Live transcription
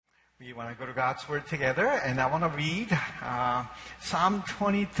We want to go to God's Word together, and I want to read Psalm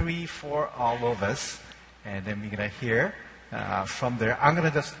 23 for all of us, and then we're going to hear from there. I'm going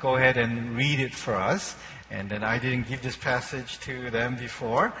to just go ahead and read it for us, and then I didn't give this passage to them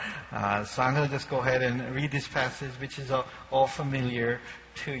before, so I'm going to just go ahead and read this passage, which is all familiar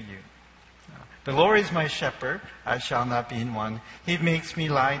to you. The Lord is my shepherd, I shall not be in want. He makes me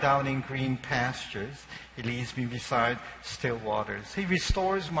lie down in green pastures. He leads me beside still waters. He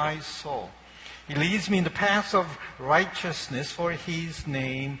restores my soul. He leads me in the paths of righteousness for His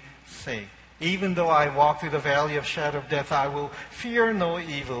name's sake. Even though I walk through the valley of shadow of death, I will fear no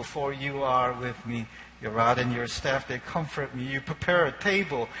evil, for You are with me. Your rod and Your staff, they comfort me. You prepare a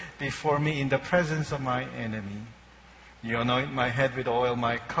table before me in the presence of my enemy. You anoint my head with oil,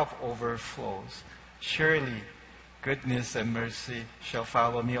 my cup overflows. Surely goodness and mercy shall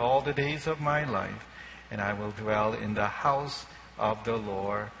follow me all the days of my life, and I will dwell in the house of the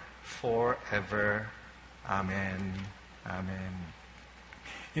Lord forever. Amen. Amen.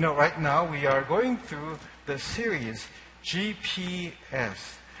 You know, right now we are going through the series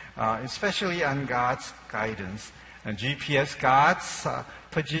GPS, especially on God's guidance. And GPS, God's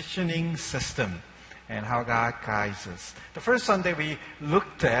positioning system, and how God guides us. The first Sunday we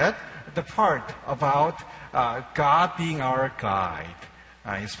looked at the part about God being our guide,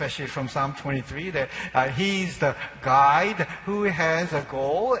 especially from Psalm 23, that He's the guide who has a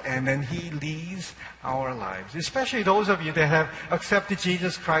goal, and then He leads our lives. Especially those of you that have accepted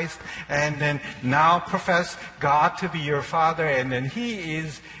Jesus Christ and then now profess God to be your Father, and then He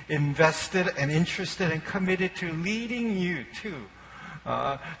is invested and interested and committed to leading you to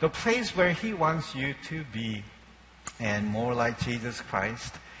the place where He wants you to be, and more like Jesus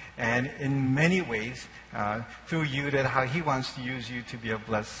Christ, and in many ways through you, that how He wants to use you to be a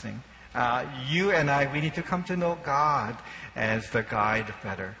blessing. You and I, we need to come to know God as the guide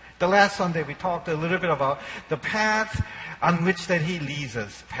better. The last Sunday we talked a little bit about the path on which that He leads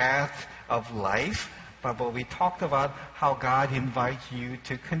us, path of life. But we talked about how God invites you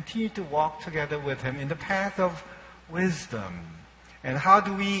to continue to walk together with Him in the path of wisdom. And how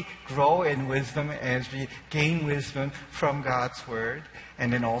do we grow in wisdom as we gain wisdom from God's Word,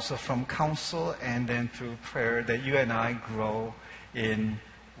 and then also from counsel, and then through prayer, that you and I grow in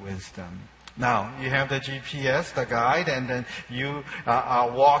wisdom. Now, you have the GPS, the guide, and then you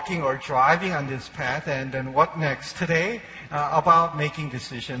are walking or driving on this path, and then what next? Today, about making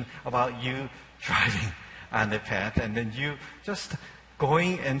decision about you driving on the path, and then you just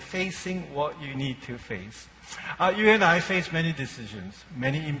going and facing what you need to face. You and I face many decisions,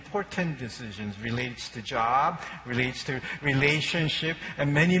 many important decisions, relates to job, relates to relationship,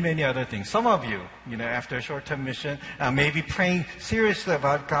 and many, many other things. Some of you, after a short-term mission, may be praying seriously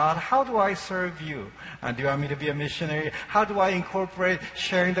about God. How do I serve You? Do you want me to be a missionary? How do I incorporate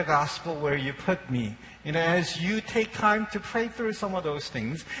sharing the gospel where You put me? As you take time to pray through some of those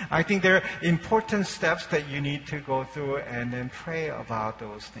things, I think there are important steps that you need to go through and then pray about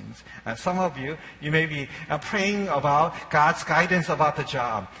those things. Some of you, you may be praying about God's guidance about the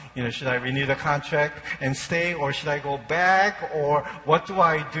job. Should I renew the contract and stay, or should I go back, or what do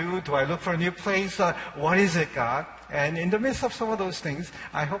I do? Do I look for a new place? What is it, God? And in the midst of some of those things,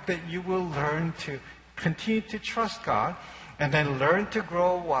 I hope that you will learn to continue to trust God, and then learn to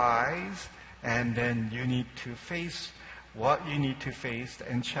grow wise. And then you need to face what you need to face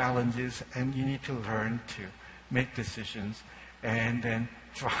and challenges, and you need to learn to make decisions and then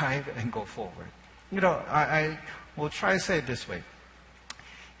drive and go forward. I will try to say it this way.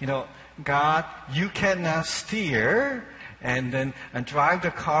 God, You cannot steer and then drive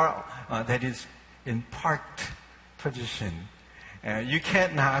the car that is in parked position. You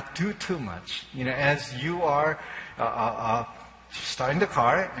cannot do too much. As you are starting the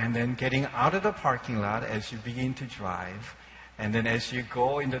car and then getting out of the parking lot as you begin to drive. And then as you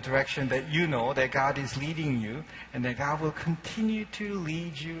go in the direction that you know that God is leading you, and that God will continue to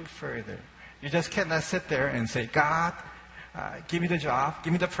lead you further. You just cannot sit there and say, God, give me the job,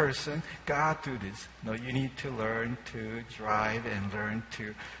 give me the person, God, do this. No, you need to learn to drive and learn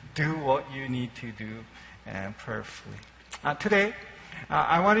to do what you need to do perfectly. Today,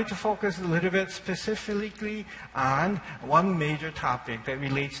 I wanted to focus a little bit specifically on one major topic that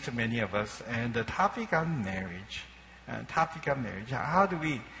relates to many of us, and the topic on marriage. How do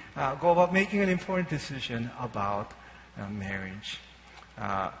we go about making an important decision about marriage?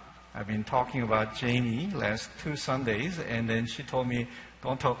 I've been talking about Jamie last 2 Sundays, and then she told me,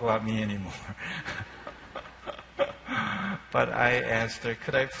 don't talk about me anymore. But I asked her,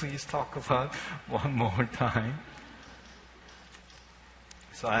 could I please talk about one more time?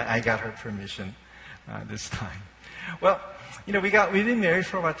 So I got her permission this time. Well, we've been married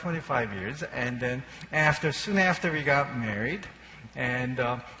for about 25 years, and then soon after we got married, and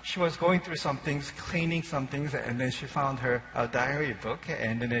she was going through some things, cleaning some things, and then she found her diary book,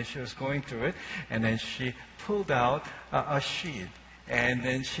 and then she was going through it, and then she pulled out a sheet, and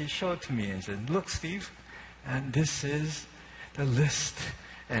then she showed to me and said, "Look, Steve, and this is the list,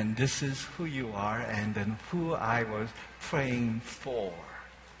 and this is who you are, and then who I was praying for."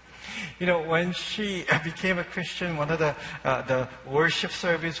 When she became a Christian, one of the worship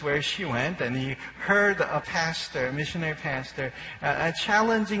service where she went, and he heard a pastor, a missionary pastor,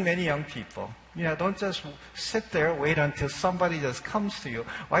 challenging many young people. Don't just sit there, wait until somebody just comes to you.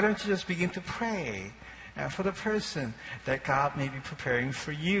 Why don't you just begin to pray for the person that God may be preparing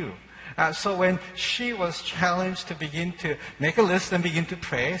for you? So when she was challenged to begin to make a list and begin to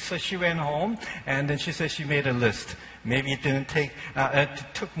pray, so she went home, and then she said she made a list. Maybe it didn't take, it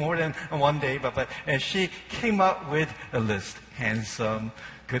took more than one day, but she came up with a list. Handsome,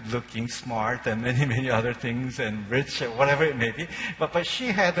 good-looking, smart, and many, many other things, and rich, or whatever it may be. But she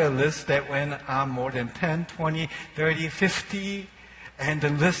had a list that went on more than 10, 20, 30, 50, and the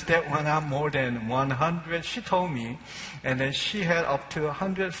list that went up more than 100, she told me. And then she had up to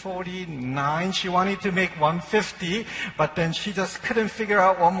 149. She wanted to make 150, but then she just couldn't figure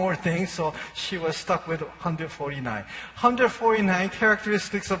out one more thing, so she was stuck with 149. 149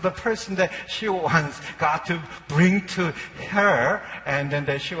 characteristics of the person that she wants God to bring to her, and then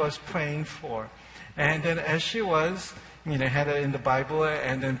that she was praying for. And then as she was, had it in the Bible,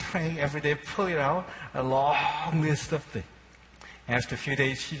 and then praying every day, pulling out a long list of things. After a few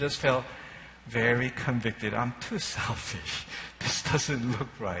days, she just felt very convicted. I'm too selfish. This doesn't look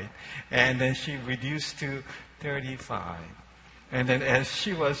right. And then she reduced to 35. And then as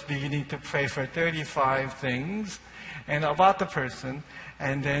she was beginning to pray for 35 things and about the person,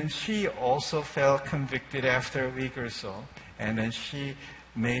 and then she also felt convicted after a week or so. And then she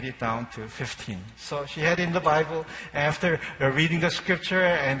made it down to 15. So she had in the Bible after reading the scripture,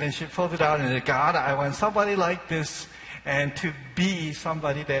 and then she pulled it out and said, "God, I want somebody like this, and to be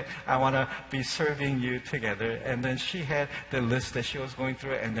somebody that I want to be serving you together." And then she had the list that she was going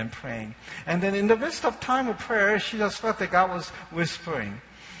through and then praying. And then in the midst of time of prayer, she just felt that God was whispering,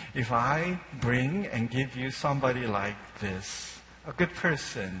 "If I bring and give you somebody like this, a good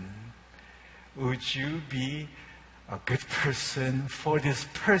person, would you be a good person for this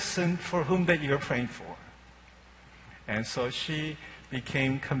person for whom that you're praying for?" And so she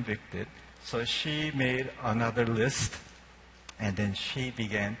became convicted. So she made another list, and then she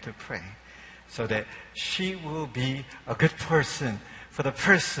began to pray so that she will be a good person for the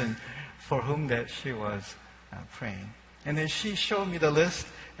person for whom that she was praying. And then she showed me the list,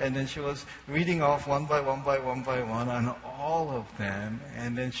 and then she was reading off one by one on all of them.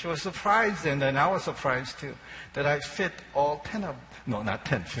 And then she was surprised, and then I was surprised too, that I fit all 10 of, no, not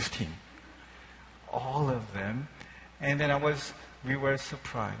 10, 15. All of them. And then we were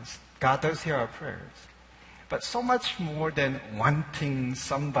surprised. God does hear our prayers. But so much more than wanting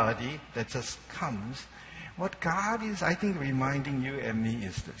somebody that just comes, what God is, I think, reminding you and me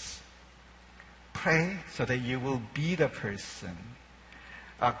is this. Pray so that you will be the person,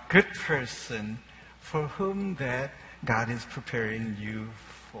 a good person for whom that God is preparing you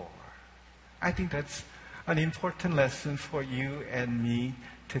for. I think that's an important lesson for you and me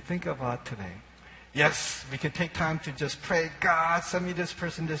to think about today. Yes, we can take time to just pray, "God, send me this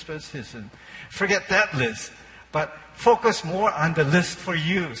person, this person." Forget that list. But focus more on the list for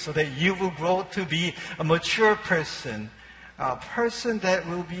you so that you will grow to be a mature person. A person that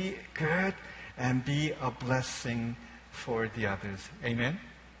will be good and be a blessing for the others. Amen?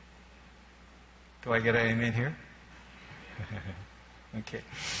 Do I get an amen here? Okay.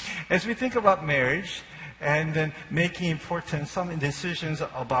 As we think about marriage, and then making some decisions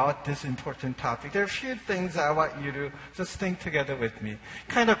about this important topic, there are a few things I want you to just think together with me.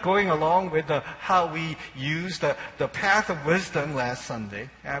 Kind of going along with how we used the path of wisdom last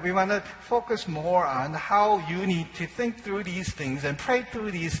Sunday. We want to focus more on how you need to think through these things and pray through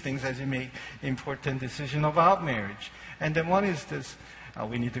these things as you make important decisions about marriage. And then one is this,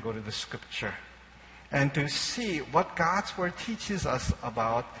 we need to go to the scripture and to see what God's Word teaches us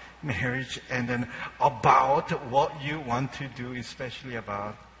about marriage, and then about what you want to do, especially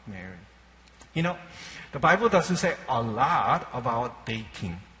about marriage. The Bible doesn't say a lot about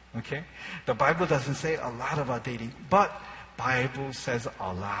dating, okay? The Bible doesn't say a lot about dating, but Bible says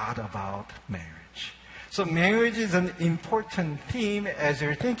a lot about marriage. So marriage is an important theme as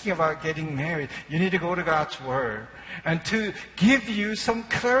you're thinking about getting married. You need to go to God's Word and to give you some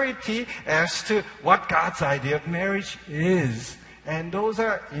clarity as to what God's idea of marriage is. And those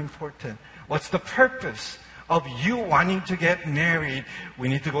are important. What's the purpose of you wanting to get married, we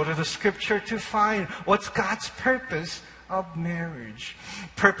need to go to the scripture to find what's God's purpose of marriage.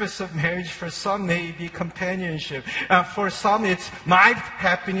 Purpose of marriage for some may be companionship. For some it's my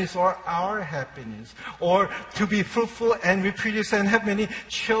happiness or our happiness. Or to be fruitful and reproduce and have many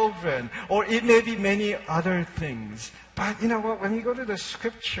children. Or it may be many other things. But you know what? When you go to the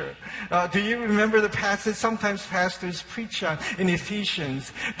scripture, do you remember the passage sometimes pastors preach on in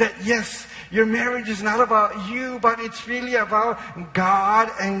Ephesians? That yes, your marriage is not about you, but it's really about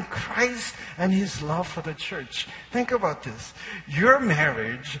God and Christ and His love for the church. Think about this. Your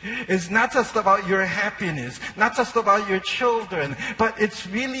marriage is not just about your happiness, not just about your children, but it's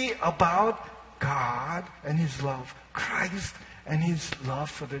really about God and His love, Christ and His love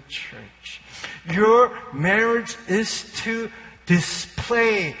for the church. Your marriage is to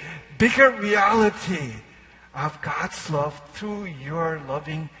display bigger reality of God's love through your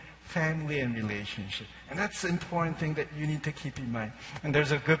loving family and relationship. And that's the important thing that you need to keep in mind. And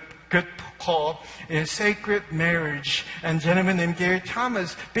there's a good call in Sacred Marriage. And a gentleman named Gary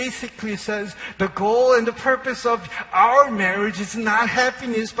Thomas basically says the goal and the purpose of our marriage is not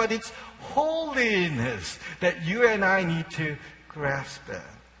happiness, but it's holiness that you and I need to grasp that.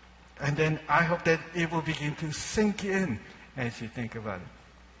 And then I hope that it will begin to sink in as you think about it.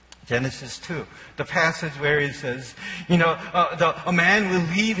 Genesis 2, the passage where it says, a man will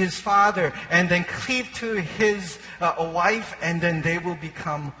leave his father and then cleave to his wife, and then they will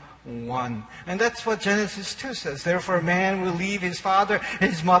become one. And that's what Genesis 2 says. Therefore, a man will leave his father and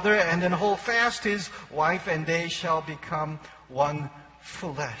his mother and then hold fast his wife, and they shall become one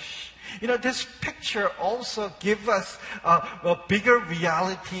flesh. This picture also gives us a bigger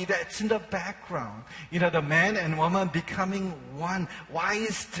reality that's in the background. The man and woman becoming one. Why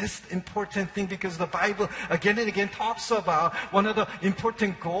is this important thing? Because the Bible again and again talks about one of the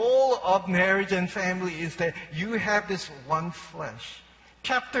important goals of marriage and family is that you have this one flesh.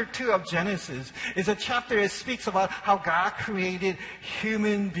 Chapter 2 of Genesis is a chapter that speaks about how God created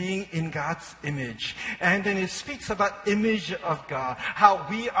human being in God's image. And then it speaks about image of God, how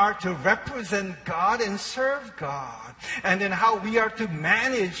we are to represent God and serve God. And then how we are to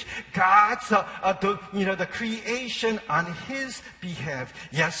manage God's, the creation on His behalf.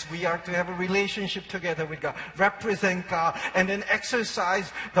 Yes, we are to have a relationship together with God, represent God, and then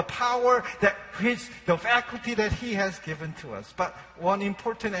exercise the power that the faculty that He has given to us. But one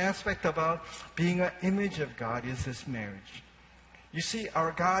important aspect about being an image of God is this marriage. You see,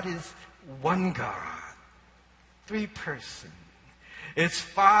 our God is one God, three persons. It's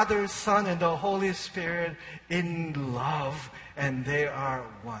Father, Son, and the Holy Spirit in love, and they are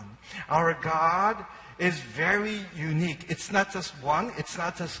one. Our God is very unique. It's not just one, it's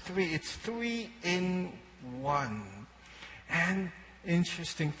not just three, it's three in one. And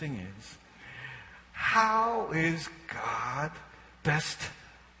interesting thing is, how is God best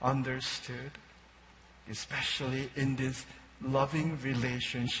understood? Especially in this loving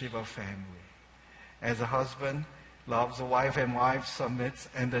relationship of family. As a husband loves a wife and wife submits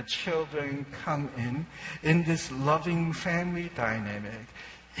and the children come in this loving family dynamic,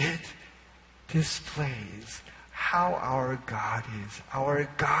 it displays how our God is. Our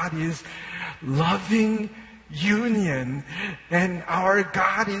God is loving union, and our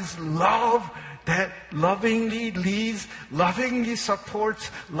God is love that lovingly leads, lovingly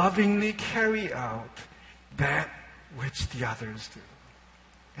supports, lovingly carry out that which the others do.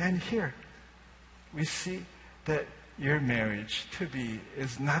 And here we see that your marriage to be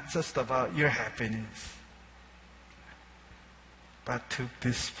is not just about your happiness, but to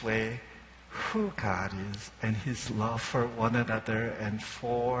display who God is and His love for one another and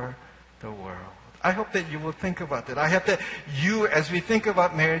for the world. I hope that you will think about that. I hope that you, as we think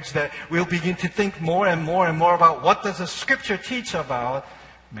about marriage, that we'll begin to think more and more and more about what does the Scripture teach about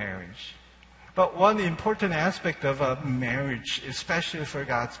marriage. But one important aspect of marriage, especially for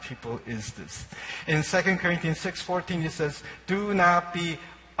God's people, is this. In 2 Corinthians 6:14, it says, "Do not be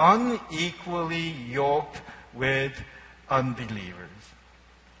unequally yoked with unbelievers.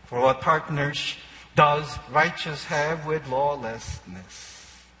 For what partners does righteous have with lawlessness?"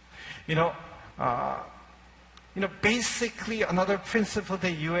 Basically, another principle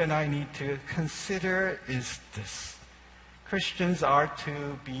that you and I need to consider is this. Christians are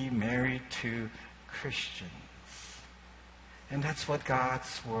to be married to Christians. And that's what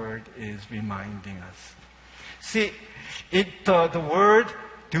God's Word is reminding us. See, the word,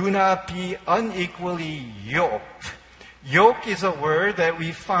 do not be unequally yoked, Yoke is a word that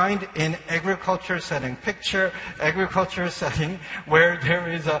we find in agriculture setting. Picture agriculture setting where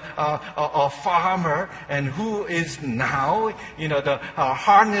there is a farmer and who is now,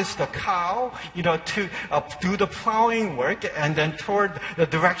 harness the cow, to do the plowing work, and then toward the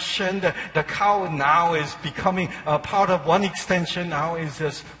direction the cow now is becoming a part of one extension, now is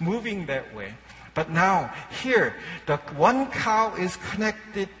just moving that way. But now, here, the one cow is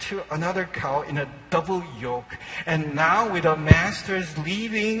connected to another cow in a double yoke. And now with the masters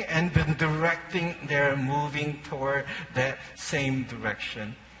leading and directing, they're moving toward that same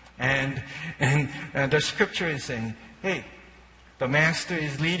direction. And the scripture is saying, hey, the master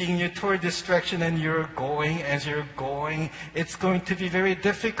is leading you toward this direction and you're going. As you're going, it's going to be very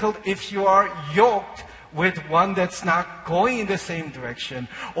difficult if you are yoked with one that's not going in the same direction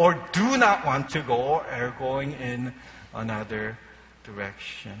or do not want to go or going in another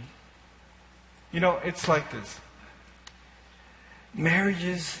direction. It's like this. Marriage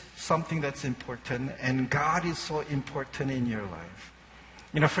is something that's important, and God is so important in your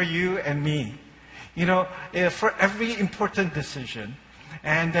life. For you and me, for every important decision,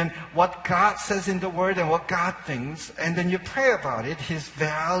 and then what God says in the Word and what God thinks, and then you pray about it, His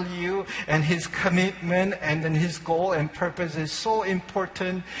value and His commitment and then His goal and purpose is so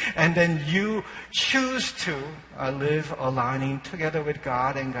important, and then you choose to live aligning together with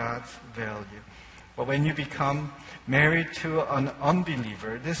God and God's value. But when you become married to an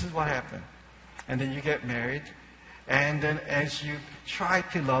unbeliever, this is what happens. And then you get married, and then as you try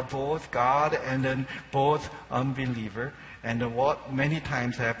to love both God and then both unbeliever, and then what many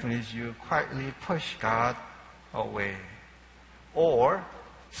times happens is you quietly push God away. Or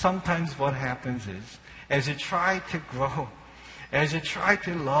sometimes what happens is, as you try to grow, as you try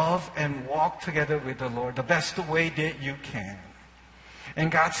to love and walk together with the Lord the best way that you can,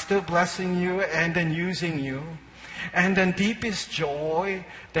 and God's still blessing you and then using you, and then deepest joy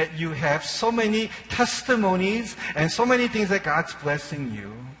that you have so many testimonies and so many things that God's blessing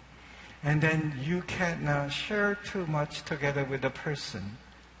you, and then you cannot share too much together with the person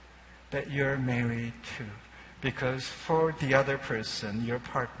that you're married to. Because for the other person, your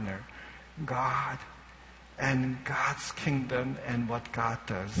partner, God and God's kingdom and what God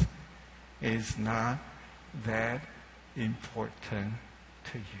does is not that important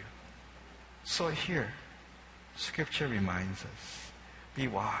to you. So here, Scripture reminds us, be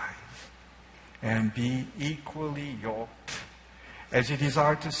wise and be equally yoked. As you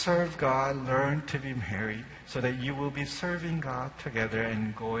desire to serve God, learn to be married so that you will be serving God together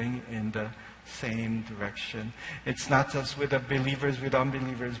and going in the same direction. It's not just with the believers, with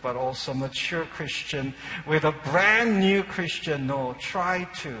unbelievers, but also mature Christian, with a brand new Christian. No, try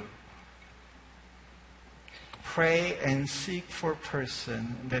to pray and seek for a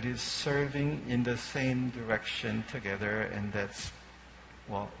person that is serving in the same direction together, and that's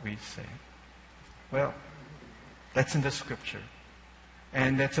what we say. Well, that's in the Scripture.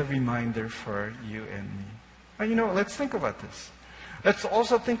 And that's a reminder for you and me. And let's think about this. Let's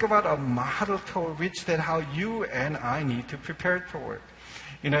also think about a model toward which that how you and I need to prepare toward.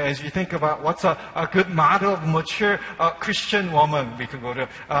 As you think about what's a good model of mature Christian woman, we could go to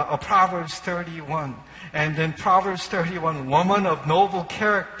Proverbs 31. And then Proverbs 31, woman of noble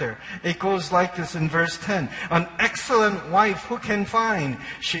character. It goes like this in verse 10. An excellent wife who can find?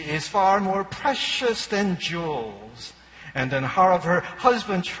 She is far more precious than jewels. And then heart of her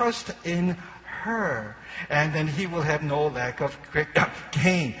husband trust in her. And then he will have no lack of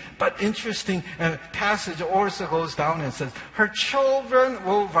gain. But interesting passage also goes down and says, her children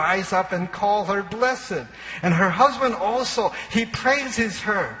will rise up and call her blessed. And her husband also, he praises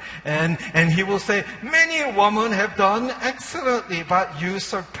her. And he will say, many women have done excellently, but you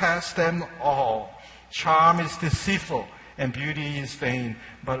surpass them all. Charm is deceitful and beauty is vain,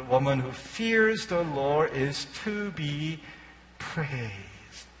 but woman who fears the Lord is to be praised.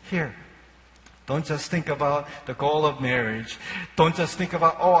 Here, don't just think about the goal of marriage. Don't just think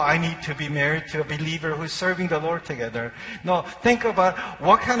about, I need to be married to a believer who's serving the Lord together. No, think about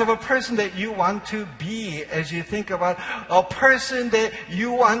what kind of a person that you want to be as you think about a person that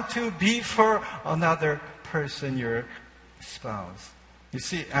you want to be for another person, your spouse. You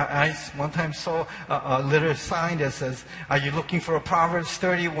see, I one time saw a little sign that says, are you looking for a Proverbs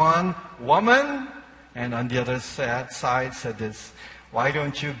 31 woman? And on the other side said this, why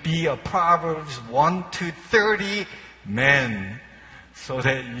don't you be a Proverbs 1 to 30 man so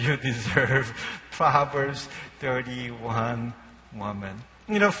that you deserve Proverbs 31 woman?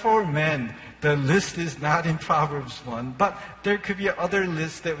 For men, the list is not in Proverbs 1, but there could be other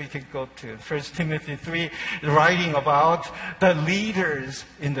lists that we could go to. 1 Timothy 3, writing about the leaders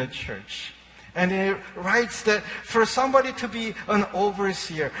in the church. And it writes that for somebody to be an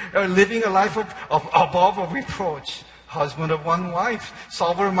overseer, living a life of above a reproach, husband of one wife,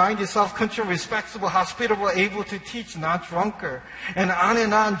 sober-minded, self-controlled, respectable, hospitable, able to teach, not drunkard, and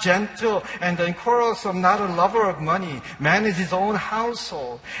on, gentle, and then quarrelsome, not a lover of money, manage his own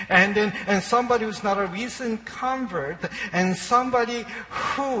household, and somebody who's not a recent convert, and somebody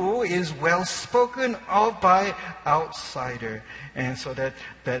who is well spoken of by outsider, and so that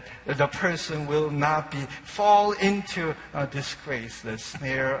the person will not fall into a disgrace, the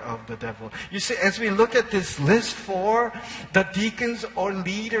snare of the devil. You see, as we look at this list for the deacons or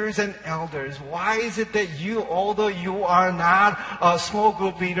leaders and elders, why is it that you, although you are not a small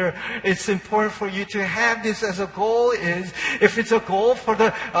group leader, it's important for you to have this as a goal? Is if it's a goal for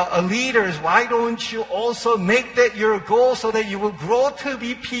the leaders, why don't you also make that your goal so that you will grow to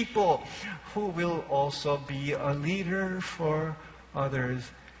be people who will also be a leader for others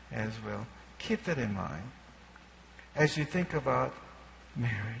as well? Keep that in mind as you think about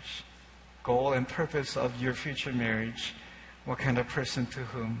marriage, goal and purpose of your future marriage, what kind of person to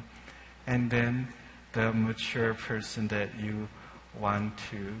whom, and then the mature person that you want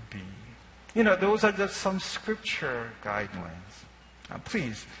to be. Those are just some scripture guidelines.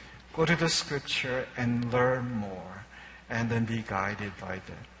 Please go to the scripture and learn more, and then be guided by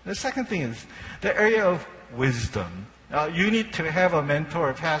that. The second thing is the area of wisdom. You need to have a mentor,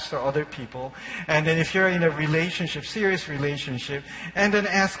 a pastor, other people. And then if you're in a relationship, serious relationship, and then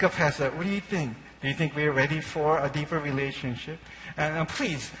ask a pastor, what do you think? Do you think we're ready for a deeper relationship? And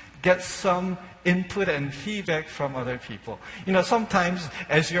please get some input and feedback from other people. Sometimes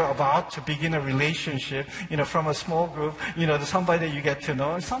as you're about to begin a relationship, from a small group, somebody that you get to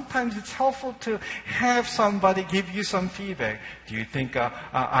know, and sometimes it's helpful to have somebody give you some feedback. Do you think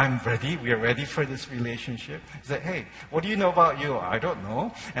I'm ready? We are ready for this relationship? Say, hey, what do you know about you? I don't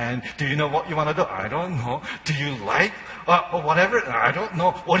know. And do you know what you want to do? I don't know. Do you like whatever? I don't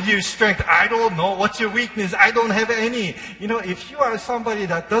know. What is your strength? I don't know. What's your weakness? I don't have any. If you are somebody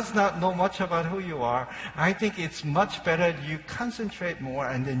that does not know much about who you are, I think it's much better you concentrate more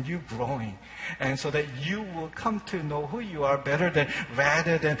and then you growing. And so that you will come to know who you are better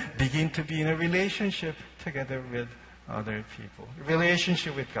rather than begin to be in a relationship together with other people.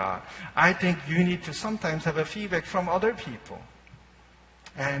 Relationship with God. I think you need to sometimes have a feedback from other people.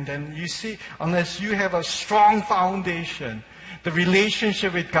 And then you see, unless you have a strong foundation, the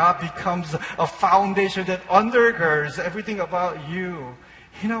relationship with God becomes a foundation that undergirds everything about you.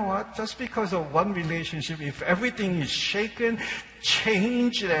 You know what? Just because of one relationship, if everything is shaken,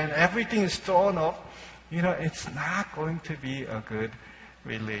 changed, and everything is thrown off, it's not going to be a good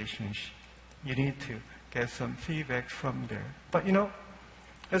relationship. You need to get some feedback from there. But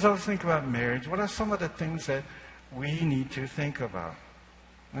as I was thinking about marriage, what are some of the things that we need to think about?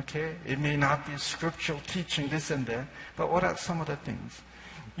 Okay? It may not be scriptural teaching, this and that, but what are some of the things?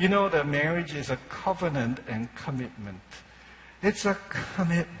 That marriage is a covenant and commitment. It's a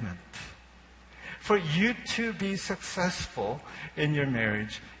commitment. For you to be successful in your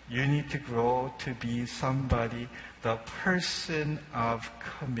marriage, you need to grow to be somebody, the person of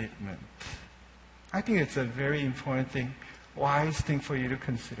commitment. I think it's a very important thing, wise thing for you to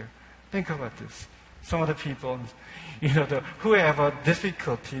consider. Think about this. Some of the people, who have a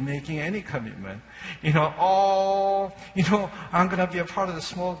difficulty making any commitment. I'm going to be a part of the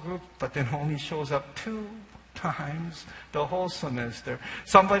small group, but then only shows up 2 times the whole semester.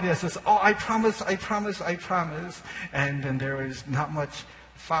 Somebody that says, I promise. And then there is not much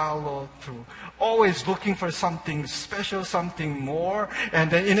follow through. Always looking for something special, something more.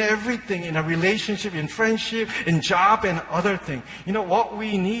 And then in everything, in a relationship, in friendship, in job, and other things. What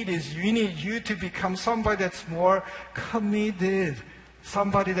we need is we need you to become somebody that's more committed.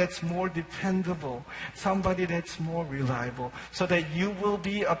 Somebody that's more dependable. Somebody that's more reliable. So that you will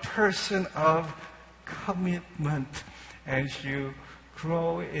be a person of commitment as you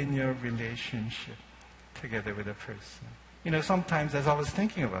grow in your relationship together with a person. Sometimes as I was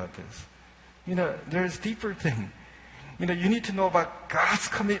thinking about this, there's deeper thing. You need to know about God's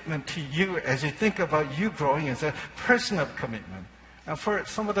commitment to you as you think about you growing as a person of commitment. And for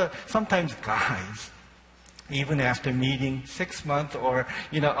sometimes guys, even after meeting 6 months or,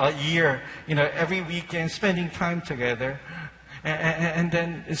 a year, every weekend spending time together, and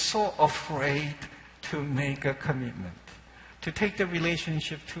then is so afraid to make a commitment, to take the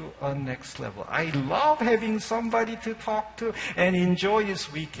relationship to a next level. I love having somebody to talk to and enjoy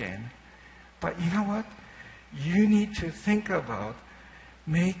this weekend. But you know what? You need to think about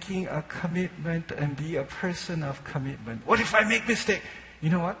making a commitment and be a person of commitment. What if I make mistake? You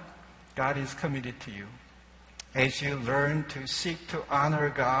know what? God is committed to you. as you learn to seek to honor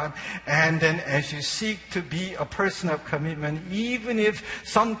God, and then as you seek to be a person of commitment, even if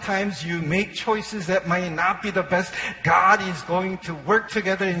sometimes you make choices that might not be the best, God is going to work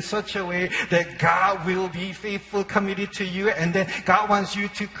together in such a way that God will be faithful, committed to you, and then God wants you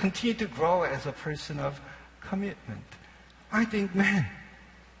to continue to grow as a person of commitment. I think, man,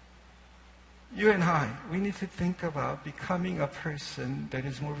 you and I, we need to think about becoming a person that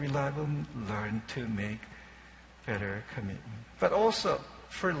is more reliable and learn to make better commitment. But also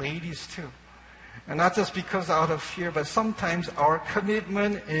for ladies too. And not just because out of fear, but sometimes our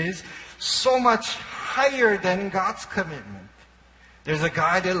commitment is so much higher than God's commitment. There's a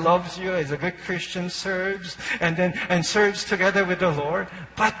guy that loves you, is a good Christian, serves, and serves together with the Lord,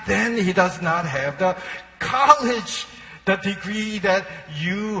 but then he does not have the college, the degree that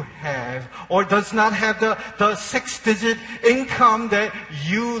you have, or does not have the 6-digit income that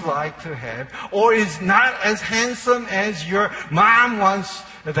you like to have, or is not as handsome as your mom wants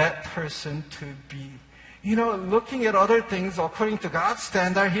that person to be. You know, looking at other things according to God's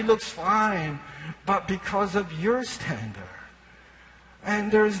standard, he looks fine, but because of your standard.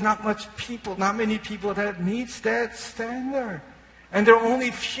 And there's not many people that meets that standard. And there are only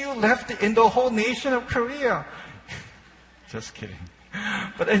few left in the whole nation of Korea. Just kidding.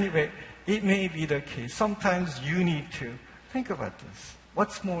 But anyway, it may be the case. Sometimes you need to think about this.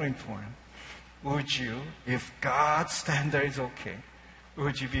 What's more important? Would you, if God's standard is okay,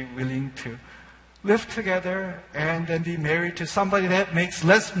 would you be willing to live together and then be married to somebody that makes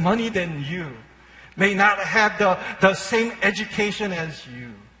less money than you, may not have the same education as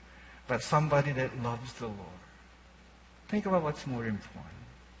you, but somebody that loves the Lord? Think about what's more important.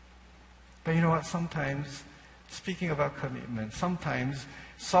 But you know what? Sometimes, speaking about commitment, sometimes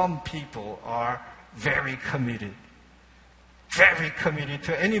some people are very committed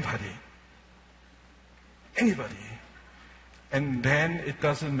to anybody. And then it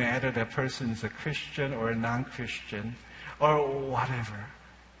doesn't matter that person is a Christian or a non-Christian or whatever.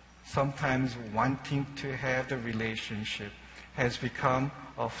 Sometimes wanting to have the relationship has become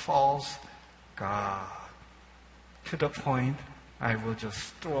a false god, to the point I will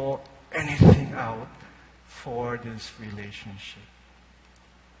just throw anything out for this relationship.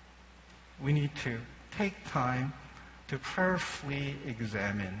 We need to take time to prayerfully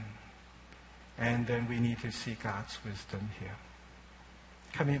examine, and then we need to see God's wisdom here.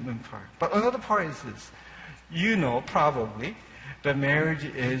 Commitment part. But another part is this. You know probably that marriage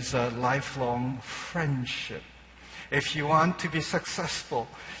is a lifelong friendship. If you want to be successful,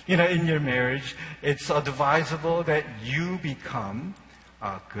 in your marriage, it's advisable that you become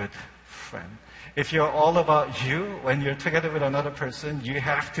a good friend. If you're all about you, when you're together with another person, you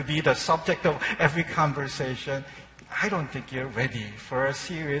have to be the subject of every conversation. I don't think you're ready for a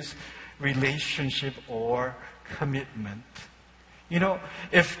serious relationship or commitment.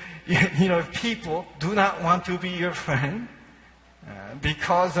 If people do not want to be your friend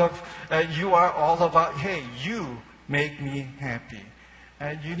because of you are all about, hey, you make me happy.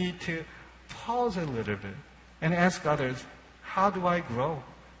 You need to pause a little bit and ask others, how do I grow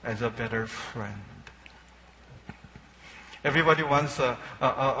as a better friend? Everybody wants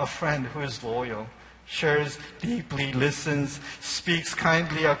a friend who is loyal, shares deeply, listens, speaks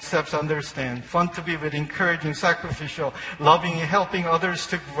kindly, accepts, understands, fun to be with, encouraging, sacrificial, loving, helping others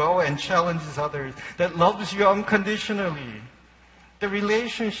to grow, and challenges others, that loves you unconditionally. The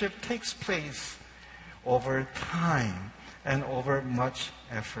relationship takes place over time and over much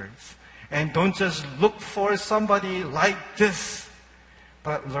efforts. And don't just look for somebody like this,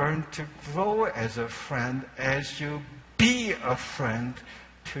 but learn to grow as a friend as you be a friend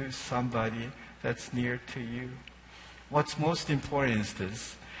to somebody that's near to you. What's most important is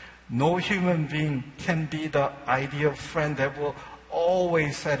this. No human being can be the ideal friend that will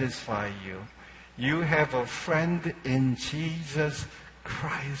always satisfy you. You have a friend in Jesus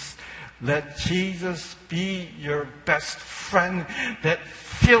Christ. Let Jesus be your best friend that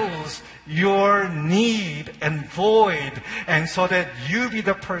fills your need and void, and so that you be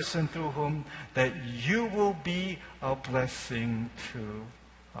the person through whom that you will be a blessing to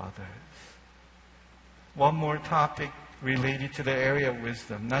others. One more topic related to the area of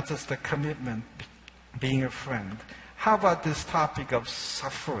wisdom, not just the commitment, being a friend. How about this topic of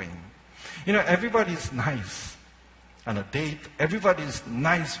suffering? Everybody's nice on a date. Everybody's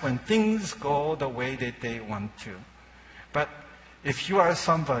nice when things go the way that they want to. But if you are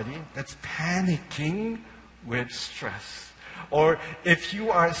somebody that's panicking with stress, Or if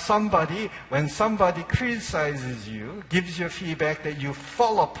you are somebody, when somebody criticizes you, gives you feedback that you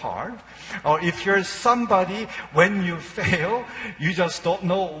fall apart, or if you're somebody, when you fail, you just don't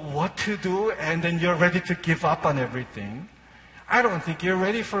know what to do and then you're ready to give up on everything, I don't think you're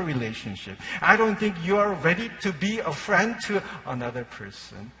ready for a relationship. I don't think you are ready to be a friend to another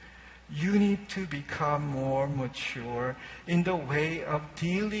person. You need to become more mature in the way of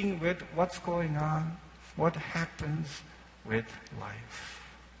dealing with what's going on, what happens with life.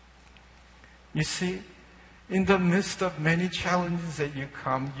 You see, in the midst of many challenges that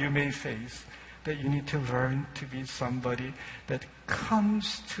you may face, that you need to learn to be somebody that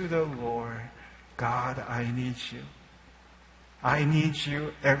comes to the Lord. God, I need you. I need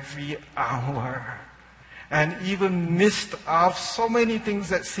you every hour. And even midst of so many things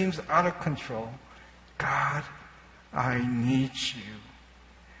that seems out of control, God, I need you.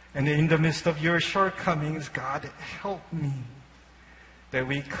 And in the midst of your shortcomings, God, help me. That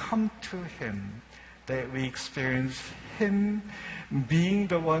we come to Him, that we experience Him being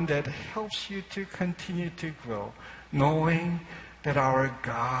the one that helps you to continue to grow, knowing that our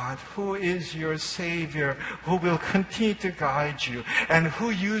God, who is your Savior, who will continue to guide you, and who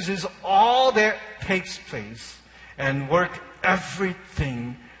uses all that takes place and work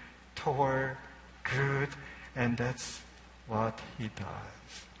everything toward good, and that's what He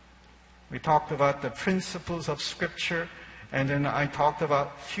does. We talked about the principles of Scripture, and then I talked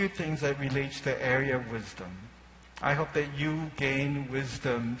about a few things that relate to the area of wisdom. I hope that you gain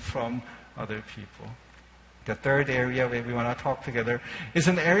wisdom from other people. The third area where we want to talk together is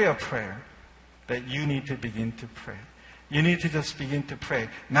an area of prayer that you need to begin to pray. You need to just begin to pray.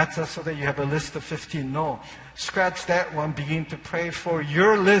 Not just so that you have a list of 15. No. Scratch that one. Begin to pray for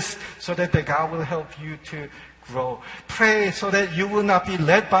your list so that the God will help you to grow. Pray so that you will not be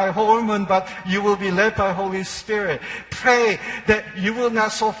led by hormone, but you will be led by Holy Spirit. Pray that you will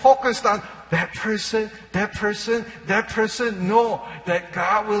not so focused on that person, that person, that person. No, that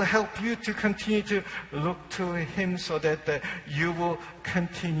God will help you to continue to look to Him so that you will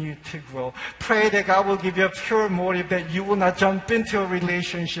continue to grow. Pray that God will give you a pure motive, that you will not jump into a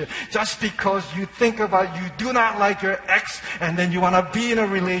relationship just because you think about you do not like your ex and then you want to be in a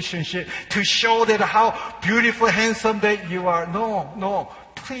relationship to show that how beautiful, handsome that you are. No.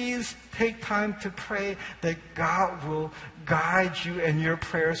 Please take time to pray that God will guide you in your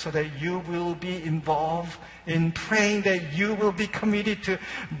prayer so that you will be involved in praying, that you will be committed to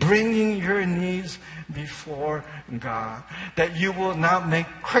bringing your needs before God, that you will not make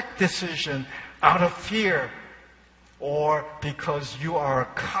quick decisions out of fear or because you are a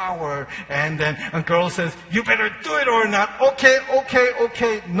coward and then a girl says, you better do it or not.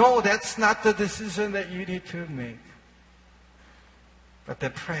 Okay. No, that's not the decision that you need to make. But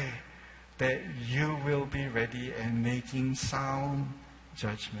to pray that you will be ready and making sound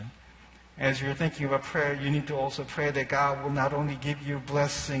judgment. As you're thinking about prayer, you need to also pray that God will not only give you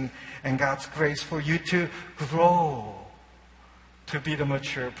blessing and God's grace for you to grow, to be the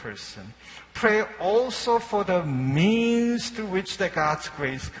mature person. Pray also for the means through which that God's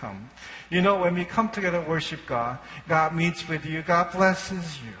grace comes. You know, when we come together to worship God, God meets with you, God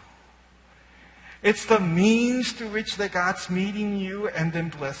blesses you. It's the means through which that God's meeting you and then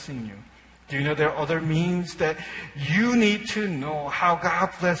blessing you. Do you know there are other means that you need to know how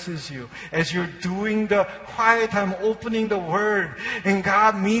God blesses you as you're doing the quiet time, opening the Word, and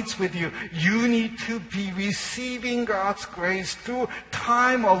God meets with you? You need to be receiving God's grace through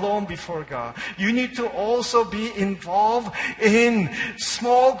time alone before God. You need to also be involved in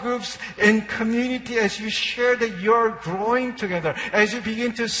small groups, in community as you share that you're growing together, as you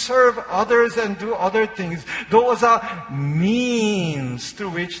begin to serve others and do other things. Those are means through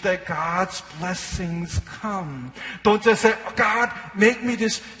which that God's blessings come. Don't just say, oh, God, make me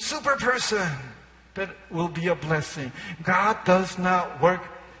this super person that will be a blessing. God does not work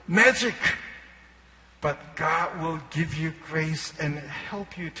magic, but God will give you grace and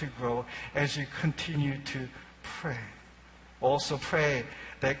help you to grow as you continue to pray. Also pray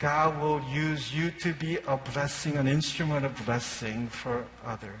that God will use you to be a blessing, an instrument of blessing for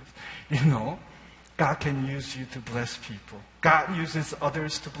others. You know, God can use you to bless people. God uses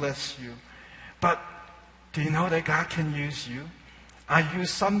others to bless you. But do you know that God can use you? I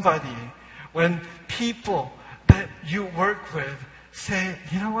use somebody when people that you work with say,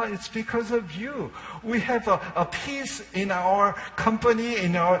 you know what, it's because of you. We have a peace in our company,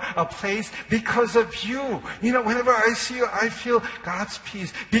 in our place, because of you. You know, whenever I see you, I feel God's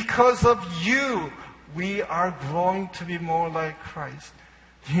peace. Because of you, we are growing to be more like Christ.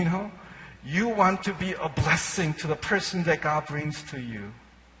 You know, you want to be a blessing to the person that God brings to you.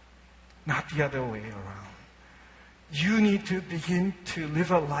 Not the other way around. you need to begin to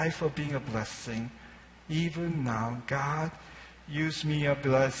live a life of being a blessing. Even now, God, use me a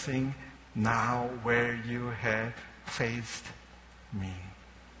blessing now where you have placed me.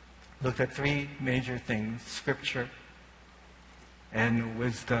 Look at three major things: Scripture and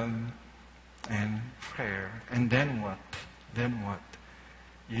wisdom and prayer. And then what? Then what?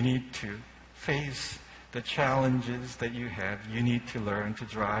 You need to face the challenges that you have. You need to learn to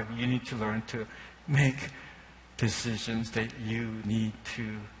drive. You need to learn to make decisions that you need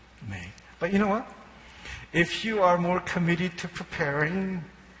to make. But you know what? If you are more committed to preparing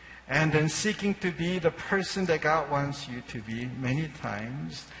and then seeking to be the person that God wants you to be, many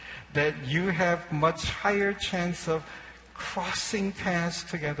times, that you have much higher chance of crossing paths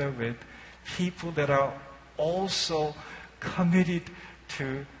together with people that are also committed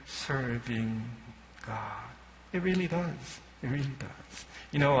to serving God. It really does. It really does.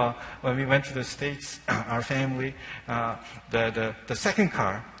 You know, when we went to the States, our family, the second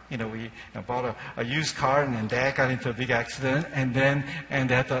car, you know, we bought a used car, and then Dad got into a big accident, and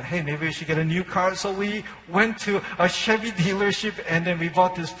Dad thought, hey, maybe we should get a new car. So we went to a Chevy dealership, and then we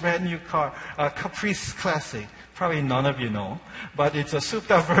bought this brand new car, a Caprice Classic. Probably none of you know, but it's a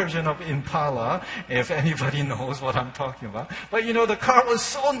souped-up version of Impala, if anybody knows what I'm talking about. But you know, the car was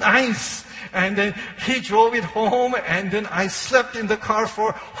so nice, and then he drove it home, and then I slept in the car for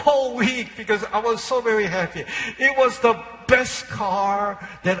a whole week because I was so very happy. It was the best car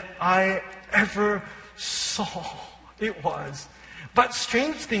that I ever saw. It was. But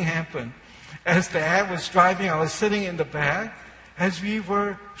strange thing happened. As Dad was driving, I was sitting in the back. As we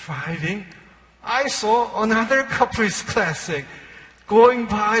were driving, I saw another Caprice Classic going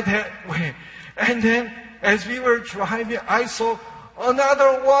by that way. And then as we were driving, I saw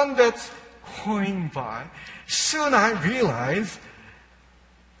another one that's going by. Soon I realized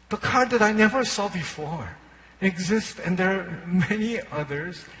the car that I never saw before exists, and there are many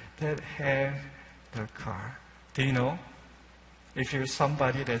others that have the car. Do you know? If you're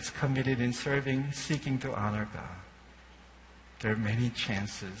somebody that's committed in serving, seeking to honor God, there are many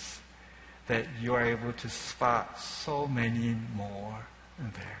chances that you are able to spot so many more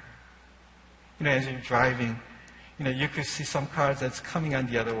there. You know, as you're driving, you know, you could see some cars that's coming on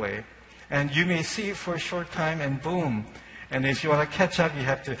the other way. And you may see it for a short time and boom. And if you want to catch up, you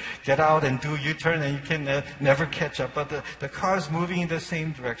have to get out and do a U-turn, and you can never catch up. But the car's moving in the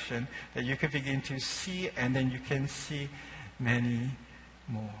same direction that you can begin to see, and then you can see many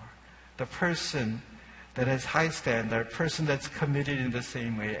more. The person that has high standard, person that's committed in the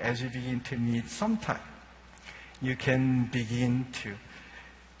same way, as you begin to meet sometime, you can begin to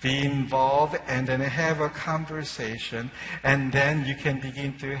be involved and then have a conversation, and then you can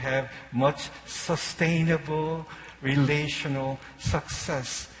begin to have much sustainable relational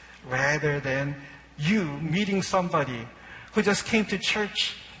success rather than you meeting somebody who just came to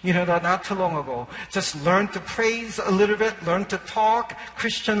church, you know, not too long ago, just learned to praise a little bit, learned to talk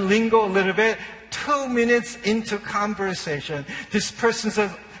Christian lingo a little bit. 2 minutes into conversation, this person says,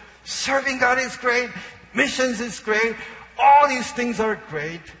 serving God is great, missions is great, all these things are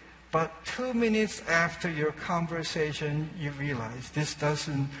great. But 2 minutes after your conversation, you realize this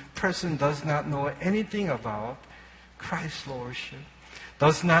person does not know anything about Christ's Lordship,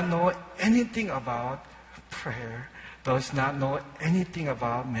 does not know anything about prayer, does not know anything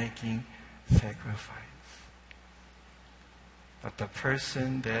about making sacrifice. But the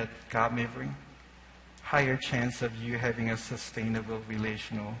person that God may bring, higher chance of you having a sustainable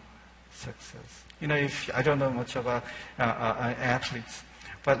relational success. You know, if I don't know much about athletes,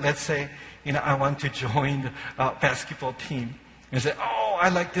 but let's say, you know, I want to join the basketball team, and say, oh, I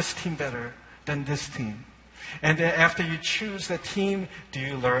like this team better than this team. And then after you choose the team, do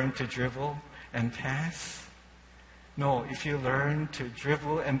you learn to dribble and pass? No, if you learn to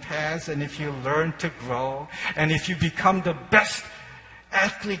dribble and pass, and if you learn to grow, and if you become the best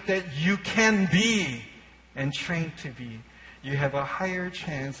athlete that you can be and train to be, you have a higher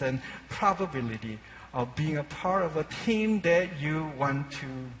chance and probability of being a part of a team that you want to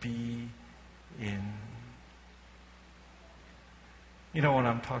be in. You know what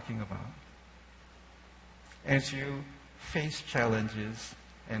I'm talking about. As you face challenges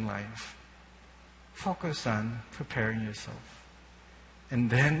in life, focus on preparing yourself.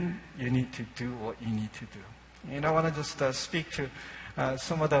 And then you need to do what you need to do. And I want to just speak to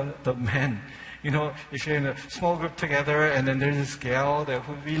some of the men. You know, if you're in a small group together and then there's this gal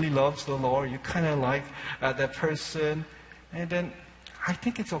who really loves the Lord, you kind of like that person, and then I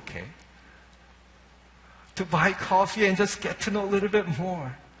think it's okay to buy coffee and just get to know a little bit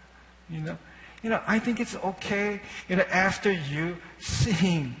more. You know, I think it's okay, you know, after you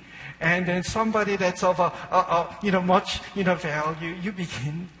sing And then somebody that's of much, value, you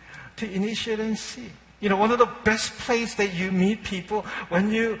begin to initiate and see. One of the best places that you meet people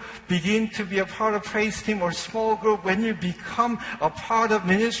when you begin to be a part of praise team or small group, when you become a part of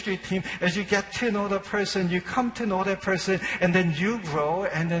ministry team, as you get to know the person, you come to know that person, and then you grow,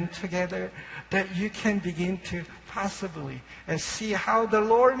 and then together that you can begin to possibly and see how the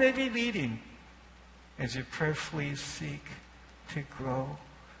Lord may be leading as you prayerfully seek to grow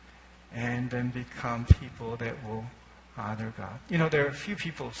and then become people that will honor God. There are a few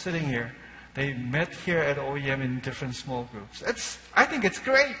people sitting here. They met here at OEM in different small groups. I think it's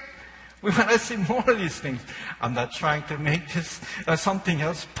great. We want to see more of these things. I'm not trying to make this something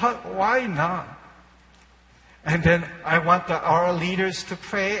else, but why not? And then I want our leaders to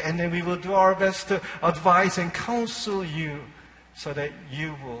pray, and then we will do our best to advise and counsel you so that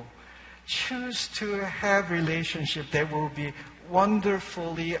you will choose to have relationship that will be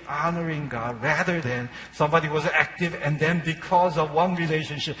wonderfully honoring God, rather than somebody was active and then because of one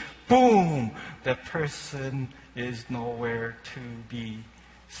relationship, boom, that person is nowhere to be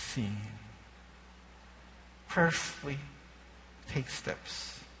seen. Prayerfully take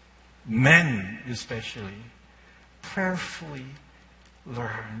steps. Men especially, prayerfully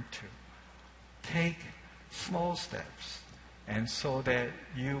learn to take small steps, and so that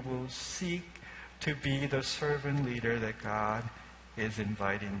you will seek to be the servant leader that God is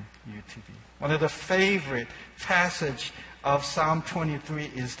inviting you to be. One of the favorite passage of Psalm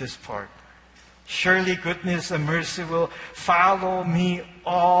 23 is this part. Surely goodness and mercy will follow me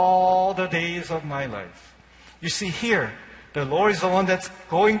all the days of my life. You see here, the Lord is the one that's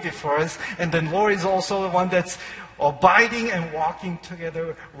going before us, and the Lord is also the one that's abiding and walking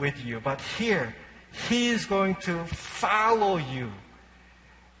together with you. But here, He is going to follow you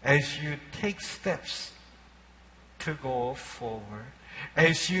as you take steps to go forward.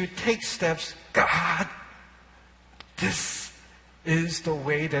 As you take steps, God, this is the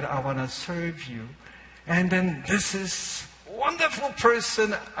way that I want to serve you. And then this is a wonderful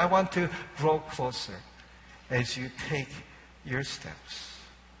person I want to grow closer. As you take your steps,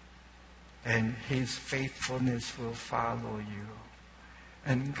 and His faithfulness will follow you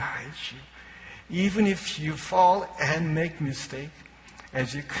and guide you. Even if you fall and make mistakes,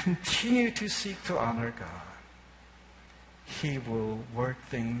 as you continue to seek to honor God, He will work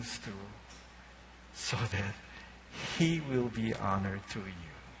things through so that He will be honored through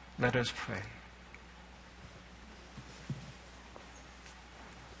you. Let us pray.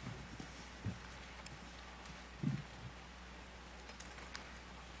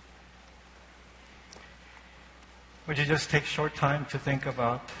 Would you just take short time to think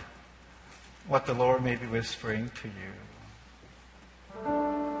about what the Lord may be whispering to you?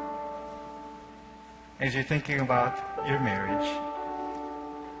 As you're thinking about your marriage,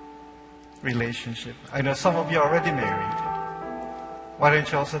 relationship. I know some of you are already married. Why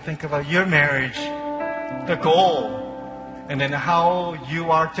don't you also think about your marriage, the goal, and then how you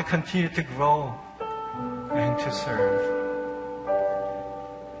are to continue to grow and to serve.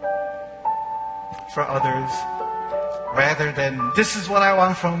 For others, rather than, this is what I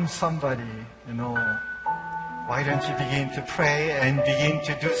want from somebody, why don't you begin to pray and begin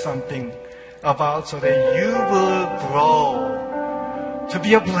to do something about so that you will grow to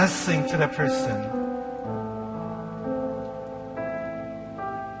be a blessing to that person.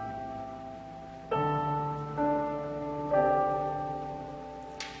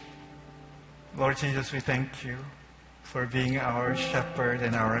 Lord Jesus, we thank you for being our shepherd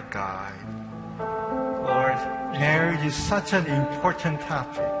and our guide. Lord, marriage is such an important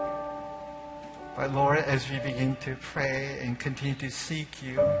topic. But Lord, as we begin to pray and continue to seek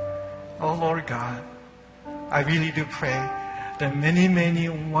you, oh Lord God, I really do pray that many, many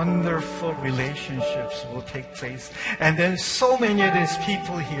wonderful relationships will take place. And then so many of these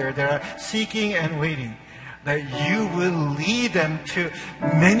people here that are seeking and waiting, that you will lead them to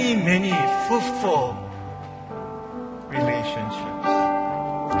many, many fruitful relationships.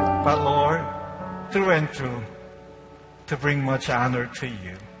 But Lord, through and through, to bring much honor to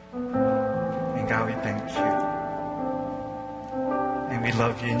you. And God, we thank you. And we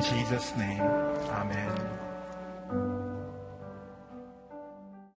love you in Jesus' name. Amen.